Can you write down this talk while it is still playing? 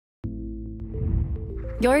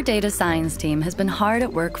Your data science team has been hard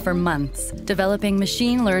at work for months, developing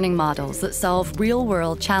machine learning models that solve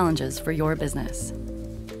real-world challenges for your business.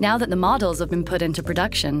 Now that the models have been put into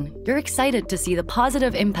production, you're excited to see the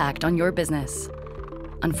positive impact on your business.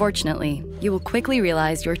 Unfortunately, you will quickly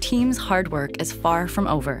realize your team's hard work is far from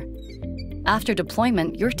over. After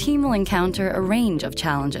deployment, your team will encounter a range of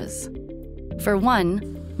challenges. For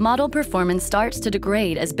one, model performance starts to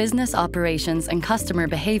degrade as business operations and customer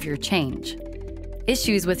behavior change.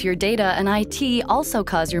 Issues with your data and IT also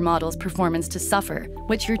cause your model's performance to suffer,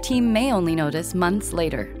 which your team may only notice months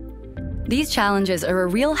later. These challenges are a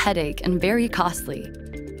real headache and very costly.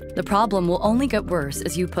 The problem will only get worse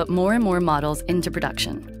as you put more and more models into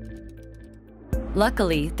production.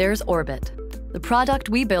 Luckily, there's Orbit, the product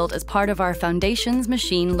we built as part of our Foundations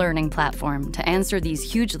machine learning platform to answer these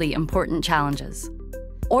hugely important challenges.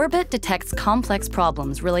 Orbit detects complex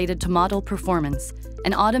problems related to model performance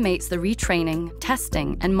and automates the retraining,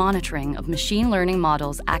 testing, and monitoring of machine learning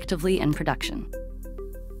models actively in production.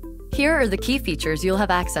 Here are the key features you'll have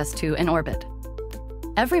access to in Orbit.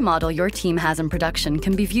 Every model your team has in production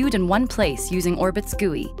can be viewed in one place using Orbit's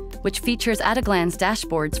GUI, which features at-a-glance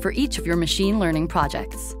dashboards for each of your machine learning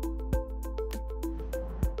projects.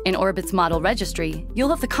 In Orbit's model registry, you'll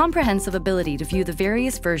have the comprehensive ability to view the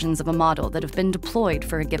various versions of a model that have been deployed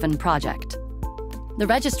for a given project. The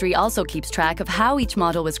registry also keeps track of how each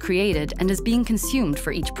model was created and is being consumed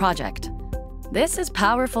for each project. This is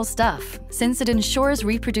powerful stuff, since it ensures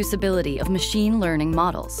reproducibility of machine learning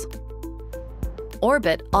models.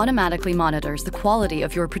 Orbit automatically monitors the quality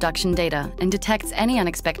of your production data and detects any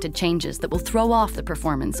unexpected changes that will throw off the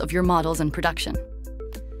performance of your models in production.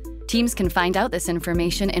 Teams can find out this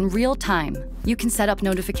information in real time. You can set up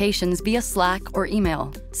notifications via Slack or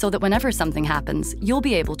email, so that whenever something happens, you'll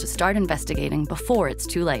be able to start investigating before it's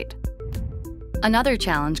too late. Another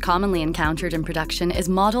challenge commonly encountered in production is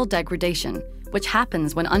model degradation, which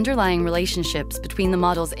happens when underlying relationships between the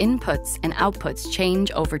model's inputs and outputs change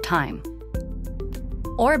over time.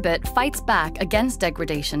 Orbit fights back against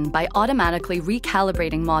degradation by automatically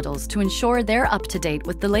recalibrating models to ensure they're up to date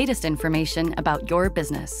with the latest information about your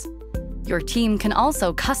business. Your team can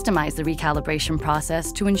also customize the recalibration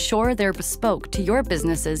process to ensure they're bespoke to your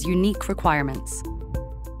business's unique requirements.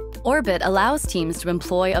 Orbit allows teams to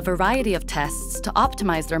employ a variety of tests to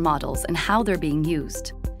optimize their models and how they're being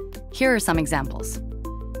used. Here are some examples.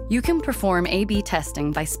 You can perform A/B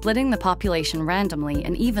testing by splitting the population randomly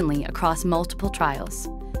and evenly across multiple trials.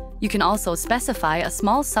 You can also specify a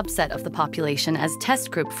small subset of the population as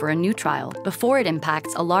test group for a new trial before it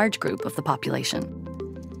impacts a large group of the population.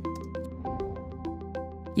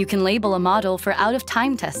 You can label a model for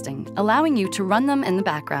out-of-time testing, allowing you to run them in the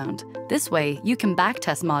background. This way, you can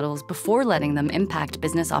backtest models before letting them impact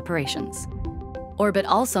business operations. Orbit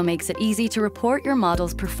also makes it easy to report your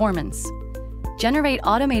model's performance. Generate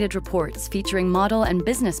automated reports featuring model and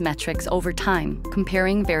business metrics over time,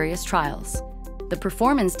 comparing various trials. The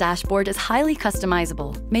performance dashboard is highly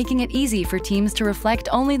customizable, making it easy for teams to reflect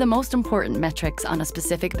only the most important metrics on a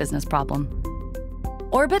specific business problem.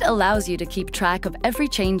 Orbit allows you to keep track of every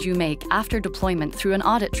change you make after deployment through an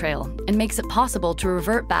audit trail and makes it possible to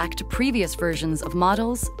revert back to previous versions of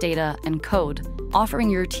models, data, and code, offering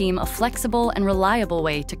your team a flexible and reliable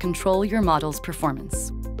way to control your model's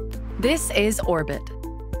performance. This is Orbit,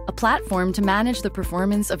 a platform to manage the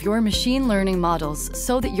performance of your machine learning models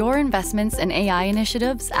so that your investments in AI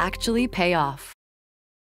initiatives actually pay off.